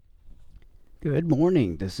Good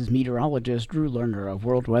morning. This is meteorologist Drew Lerner of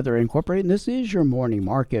World Weather Incorporated, and this is your morning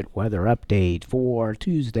market weather update for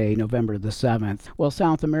Tuesday, November the 7th. Well,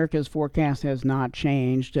 South America's forecast has not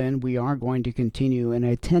changed, and we are going to continue in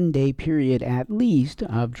a 10-day period at least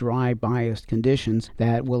of dry biased conditions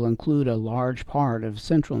that will include a large part of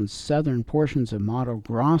central and southern portions of Mato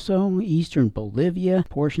Grosso, eastern Bolivia,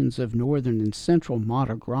 portions of northern and central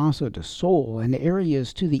Mato Grosso to Sol, and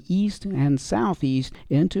areas to the east and southeast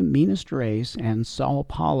into Minas Gerais and Sao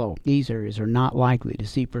Paulo. These areas are not likely to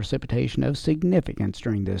see precipitation of significance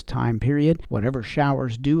during this time period. Whatever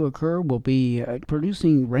showers do occur will be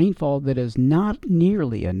producing rainfall that is not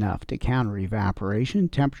nearly enough to counter evaporation.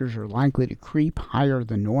 Temperatures are likely to creep higher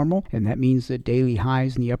than normal, and that means that daily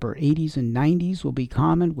highs in the upper 80s and 90s will be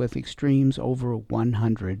common, with extremes over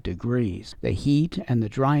 100 degrees. The heat and the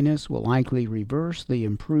dryness will likely reverse the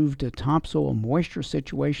improved topsoil moisture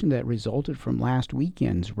situation that resulted from last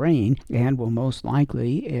weekend's rain, and will most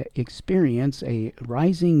likely experience a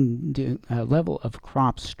rising level of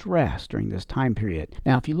crop stress during this time period.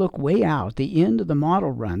 Now, if you look way out the end of the model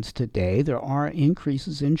runs today, there are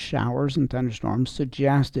increases in showers and thunderstorms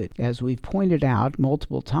suggested. As we've pointed out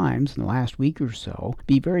multiple times in the last week or so,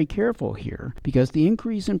 be very careful here, because the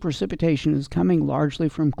increase in precipitation is coming largely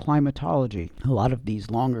from climatology. A lot of these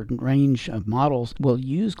longer range of models will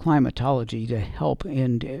use climatology to help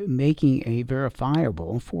in making a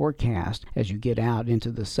verifiable forecast as you get out into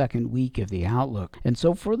the second week of the outlook. And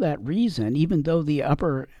so for that reason, even though the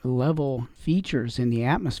upper level features in the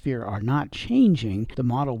atmosphere are not changing, the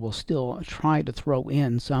model will still try to throw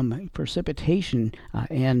in some precipitation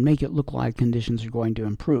and make it look like conditions are going to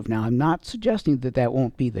improve. Now, I'm not suggesting that that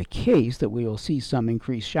won't be the case, that we will see some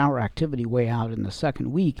increased shower activity way out in the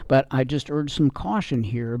second week, but I just urge some caution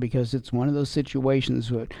here, because it's one of those situations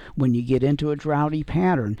that when you get into a droughty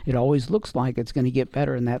pattern, it always looks like it's going to get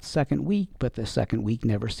better in that second week, but the second week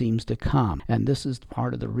never seems to come. And this is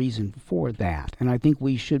part of the reason for that. And I think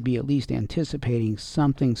we should be at least anticipating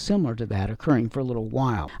something similar to that occurring for a little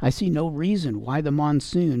while. I see no reason why the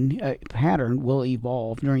monsoon pattern will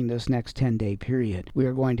evolve during this next 10-day period. We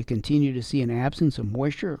are going to continue to see an absence of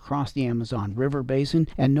moisture across the Amazon River Basin,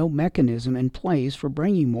 and no mechanism in place for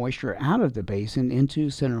bringing moisture out of the basin into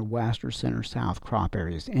center west or center south crop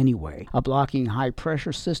areas anyway. A blocking high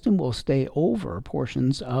pressure system will stay over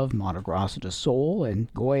portions of Mato Grosso to Sol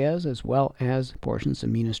and Goiás, as well as portions of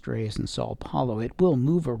Minas Gerais and Sao Paulo. It will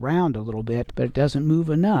move around a little bit, but it doesn't move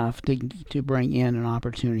enough to bring in an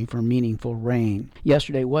opportunity for meaningful rain.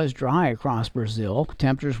 Yesterday was dry across Brazil.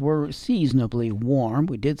 Temperatures were seasonably warm.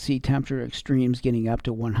 We did see temperature extremes getting up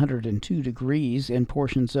to 102 degrees in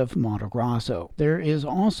portions of Mato Grosso. There is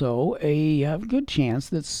also a good chance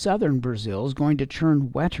that southern Brazil is going to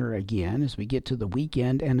turn wetter again as we get to the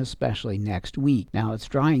weekend, and especially next week. Now, it's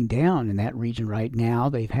drying down in that region right now.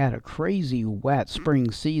 They've had a crazy wet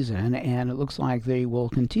spring season, and it looks like they will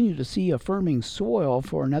continue to see a firming soil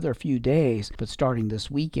for another few days. But starting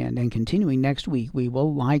this weekend and continuing next week, we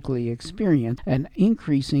will likely experience an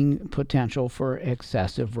increasing potential for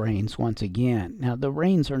excessive rains once again. Now, the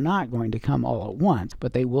rains are not going to come all at once,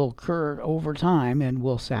 but they will occur over time and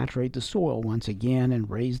will saturate the soil once again and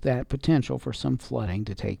raise that potential for some flooding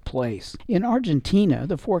to take place. In Argentina,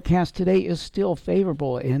 the forecast today is still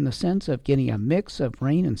favorable in the sense of getting a mix of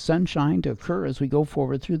rain and sunshine to occur as we go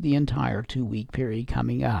forward through the entire 2-week period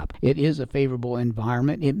coming up. It is a favorable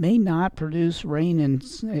environment. It may not produce rain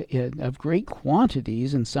of great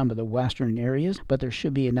quantities in some of the western areas, but there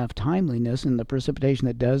should be enough timeliness in the precipitation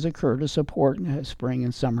that does occur to support spring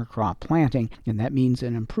and summer crop planting, and that means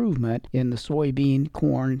an improvement in the soybean,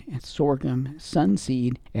 corn, sorghum,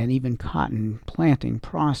 sunseed, and even cotton planting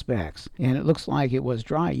prospects. And it looks like it was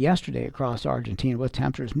dry yesterday across Argentina, with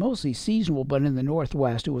temperatures mostly seasonal, but in the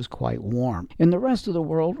northwest it was quite warm. In the rest of the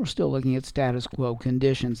world, we're still looking at status quo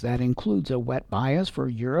conditions. That includes a wet bias for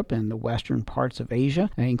Europe and the western parts of Asia,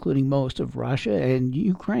 including most of Russia and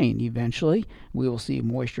Ukraine. Eventually, we will see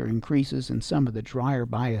moisture increases in some of the drier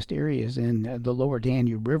biased areas in the lower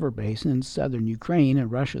Danube River Basin, southern Ukraine,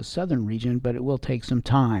 and Russia's southern region, but it will take some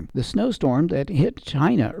time. The snowstorm that hit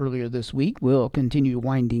China earlier this week will continue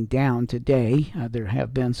winding down today. There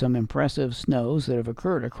have been some impressive snows that have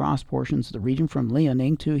occurred across portions of the region from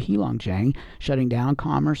Liaoning to Heilongjiang, shutting down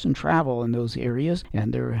commerce and travel in those areas,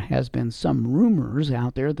 and there has been some rumors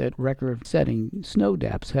out there that record-setting snow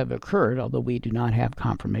depths have occurred, although we do not have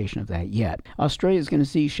confirmation of that yet. Australia is going to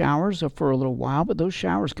see showers for a little while, but those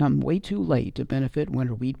showers come way too late to benefit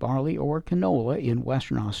winter wheat, barley, or canola in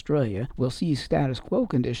Western Australia. We'll see status quo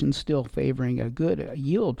conditions still favoring a good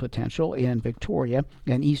yield potential in Victoria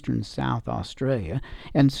and eastern South Australia,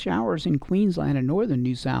 and showers in Queensland and northern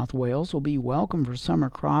New South South Wales will be welcome for summer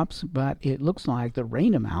crops, but it looks like the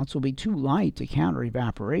rain amounts will be too light to counter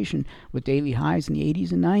evaporation, with daily highs in the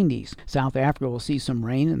 80s and 90s. South Africa will see some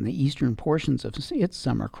rain in the eastern portions of its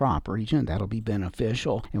summer crop region. That'll be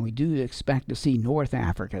beneficial. And we do expect to see North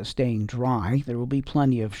Africa staying dry. There will be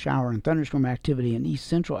plenty of shower and thunderstorm activity in East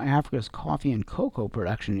Central Africa's coffee and cocoa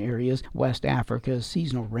production areas. West Africa's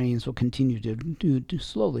seasonal rains will continue to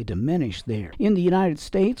slowly diminish there. In the United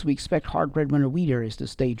States, we expect hard red winter wheat areas to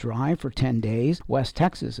stay dry for 10 days. West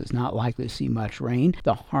Texas is not likely to see much rain.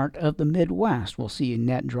 The heart of the Midwest will see a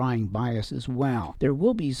net drying bias as well. There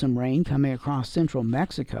will be some rain coming across central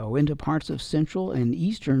Mexico into parts of central and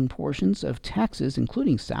eastern portions of Texas,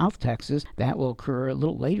 including South Texas. That will occur a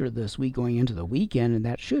little later this week going into the weekend, and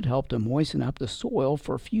that should help to moisten up the soil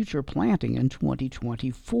for future planting in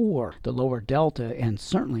 2024. The lower Delta and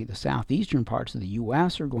certainly the southeastern parts of the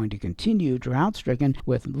U.S. are going to continue drought-stricken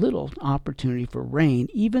with little opportunity for rain,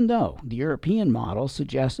 even though the European model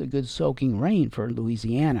suggests a good soaking rain for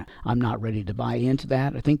Louisiana. I'm not ready to buy into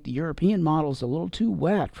that. I think the European model is a little too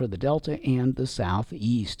wet for the Delta and the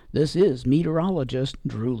Southeast. This is meteorologist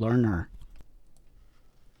Drew Lerner.